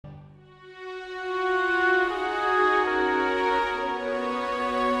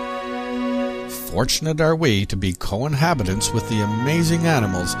fortunate are we to be co-inhabitants with the amazing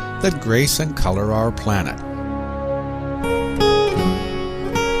animals that grace and color our planet.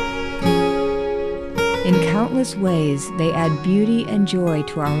 In countless ways, they add beauty and joy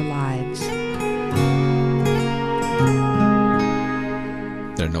to our lives.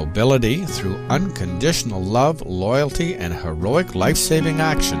 Their nobility, through unconditional love, loyalty, and heroic life-saving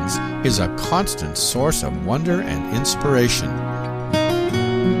actions, is a constant source of wonder and inspiration.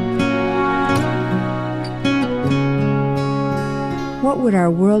 What would our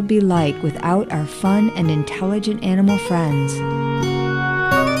world be like without our fun and intelligent animal friends?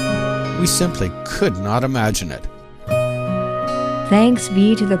 We simply could not imagine it. Thanks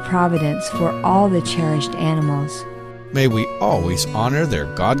be to the Providence for all the cherished animals, May we always honor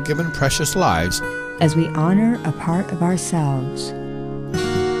their God-given precious lives as we honor a part of ourselves.